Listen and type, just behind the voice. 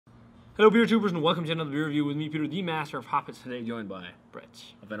Hello, beer tubers, and welcome to another beer review with me, Peter, the master of hoppets. Today, joined by Brett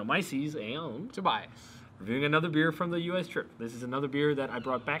of Venomyces and Tobias. Reviewing another beer from the U.S. trip. This is another beer that I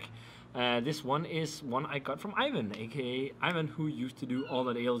brought back. This one is one I got from Ivan, aka Ivan, who used to do All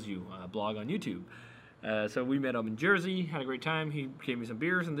That Ails You blog on YouTube. So we met up in Jersey, had a great time. He gave me some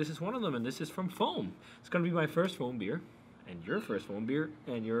beers, and this is one of them. And this is from Foam. It's gonna be my first Foam beer, and your first Foam beer,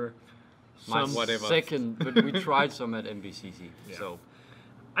 and your My second, but we tried some at MBCC. Yeah. So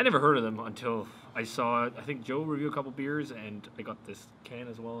I never heard of them until I saw, I think Joe review a couple beers, and I got this can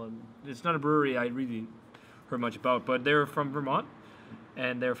as well. And it's not a brewery I really heard much about, but they're from Vermont,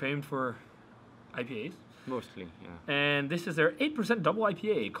 and they're famed for IPAs. mostly, yeah. And this is their 8% double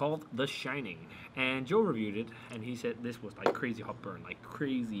IPA called The Shining. And Joe reviewed it, and he said this was like crazy hop burn, like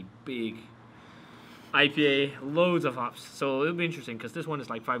crazy big IPA, loads of hops. So it'll be interesting because this one is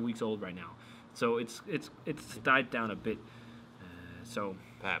like 5 weeks old right now. So it's died down a bit. So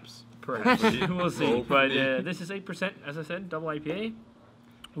Perhaps. perhaps we'll see. But this is 8%, as I said, double IPA.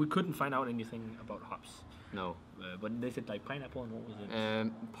 We couldn't find out anything about hops. No. But they said like pineapple and what was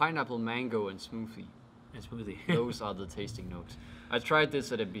it? Pineapple, mango, and smoothie. And smoothie. Those are the tasting notes. I tried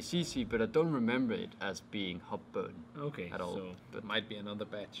this at MBCC, but I don't remember it as being hop burn Okay. at all. So But Might be another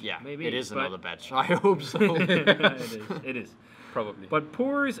batch. yeah, maybe, it is but- another batch. I hope so. it is. Probably. But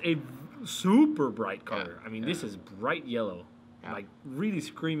pours a super bright color. Yeah, I mean, this is bright yellow. Yeah. Like, really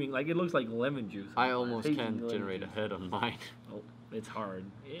screaming. Like, it looks like lemon juice. I almost Tasty can't lemon generate a juice. head on mine. Oh, it's hard.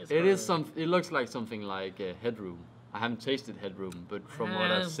 It is some. It looks like something like Headroom. I haven't tasted Headroom, but from what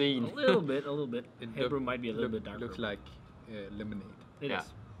I've seen, A little bit, a little bit. It Headroom might be a little bit darker. Looks like lemonade. It Yeah.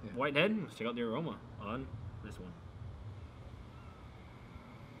 is. Yeah. Whitehead, let's check out the aroma on this one.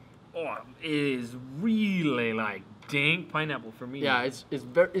 Oh, it is really like dank pineapple for me. yeah,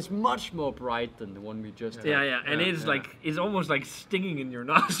 it's much more bright than the one we just had. Yeah, and Yeah, it's yeah. like it's almost like stinging in your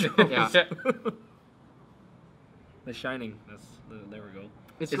nostrils. Yeah. The Shining. There we go.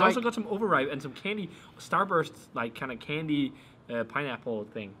 It's It's like, also got some overripe and some candy, Starburst like kind of candy pineapple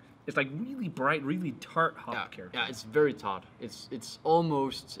thing. It's like really bright, really tart hop character. yeah, it's very tart. It's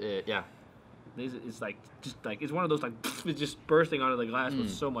almost yeah. It's like just like it's one of those like it's just bursting out of the glass with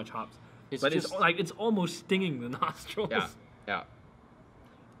so much hops. It's But just it's like it's almost stinging the nostrils. yeah, yeah.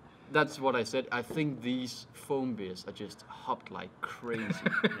 That's what I said. I think these foam beers are just hopped like crazy.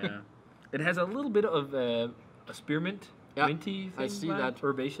 Yeah. It has a little bit of a spearmint, Yeah, minty thing. I see vibe, that.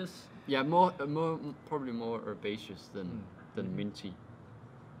 Herbaceous. Yeah, probably more herbaceous than minty.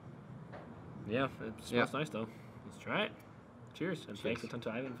 Yeah, it smells nice though. Let's try it. Cheers, and thanks a ton to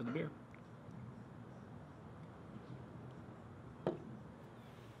Ivan for the beer.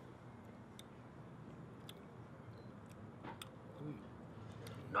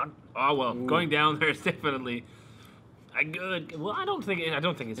 Not going down there is definitely a good. Well, I don't think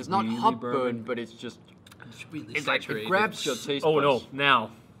it's. It's not really hop bourbon. burn, but it's just It's really It's like- saturated. it grabs your taste Oh no! buds.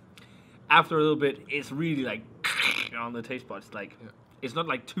 Now, after a little bit, it's really like on the taste buds. Like Yeah. it's not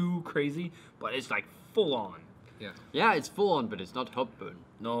like too crazy, but it's like full on. Yeah. Yeah, it's full on, but it's not hop burn.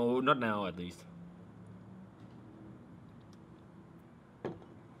 No, not now at least.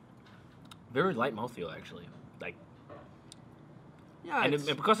 Very light mouthfeel actually. Like, Yeah, and it's,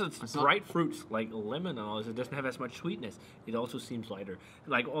 because it's it's not- bright fruits like lemon and all this, it doesn't have as much sweetness. It also seems lighter.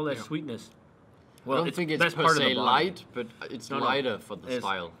 Like all that Yeah. sweetness. I don't think it's that's per part of se the blend. light, but it's No, no. lighter for the It's-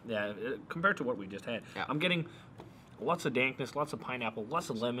 style. Yeah, compared to what we just had. Yeah. I'm getting lots of dankness, lots of pineapple,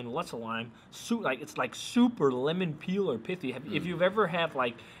 lots of lemon, lots of lime. It's like super lemon peel or pithy. If you've ever had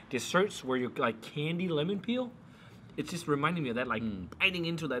like desserts where you like candy lemon peel, it's just reminding me of that, like biting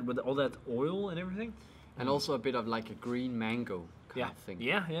into that with all that oil and everything. And also a bit of like a green mango kind Yeah, of thing.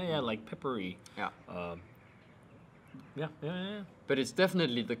 yeah, like peppery. Yeah. Yeah. But it's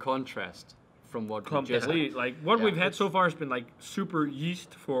definitely the contrast from what we just Completely. had. Like what Yeah, we've had so far has been like super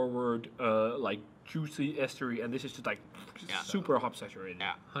yeast forward, like juicy estery, and this is just like Yeah. super hop saturated.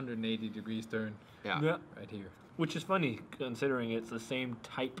 Yeah. 180 degrees turn Yeah. Yeah. right here. Which is funny considering it's the same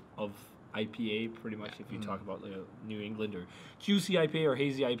type of IPA pretty much if you talk about New England or juicy IPA or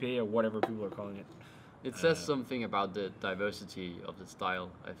hazy IPA or whatever people are calling it. It says something about the diversity of the style,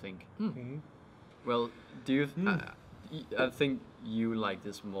 I think. Well, do you? I think you like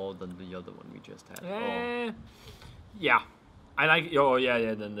this more than the other one we just had. Or- Yeah. I like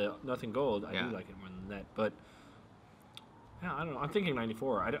then the Nothing Gold. I Yeah. do like it more than that, but yeah, I don't know. I'm thinking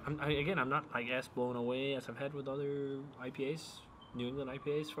 94. I'm not like as blown away as I've had with other IPAs, New England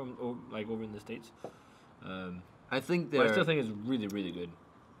IPAs from like over in the States. I think But I they're still think it's really, really good.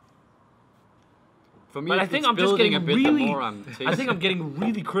 For me, But I it's think I'm just building getting a bit the really. more I'm tasting. I think I'm getting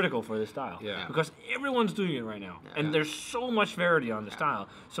really critical for this style. Yeah. Because everyone's doing it right now, and Yeah. there's so much variety on the style.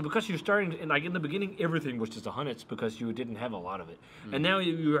 So because you're starting, and like in the beginning, everything was just a Hunnits because you didn't have a lot of it, and now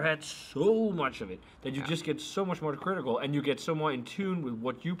you had so much of it that you just get so much more critical, and you get so more in tune with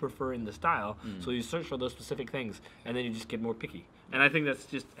what you prefer in the style. So you search for those specific things, and then you just get more picky. And I think that's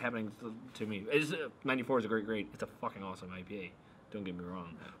just happening to me. 94 is a great grade. It's a fucking awesome IPA. Don't get me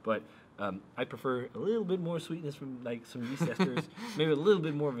wrong, but. I prefer a little bit more sweetness from like some yeast esters, maybe a little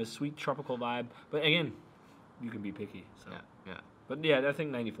bit more of a sweet tropical vibe. But again, you can be picky. So. Yeah. But yeah, I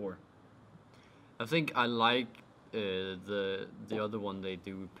think 94. I think I like the other one they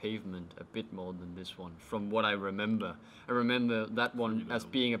do, Pavement, a bit more than this one. From what I remember that one as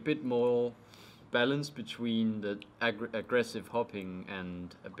being a bit more balanced between the aggressive hopping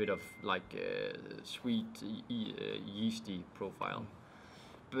and a bit of like sweet yeasty profile.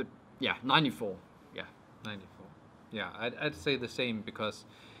 But yeah, 94. Yeah. 94. Yeah, I'd say the same because,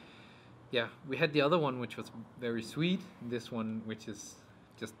 yeah, we had the other one which was very sweet. This one which is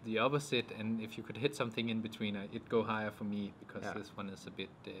just the opposite. And if you could hit something in between, it'd go higher for me because this one is a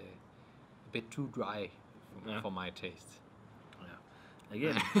bit too dry for my taste. Yeah.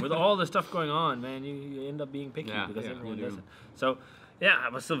 Again, with all the stuff going on, man, you end up being picky because everyone does it. So. Yeah,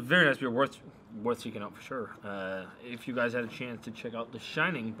 it was a very nice beer, worth seeking out for sure. If you guys had a chance to check out The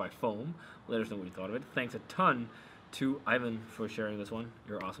Shining by Foam, let us know what you thought of it. Thanks a ton to Ivan for sharing this one.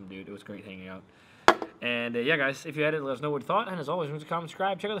 You're an awesome dude. It was great hanging out. And yeah, guys, if you had it, let us know what you thought. And as always, remember to comment,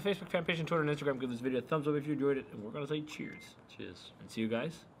 subscribe, check out the Facebook fan page and Twitter and Instagram. Give this video a thumbs up if you enjoyed it. And we're going to say cheers. Cheers. And see you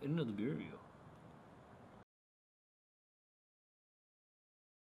guys in another beer review.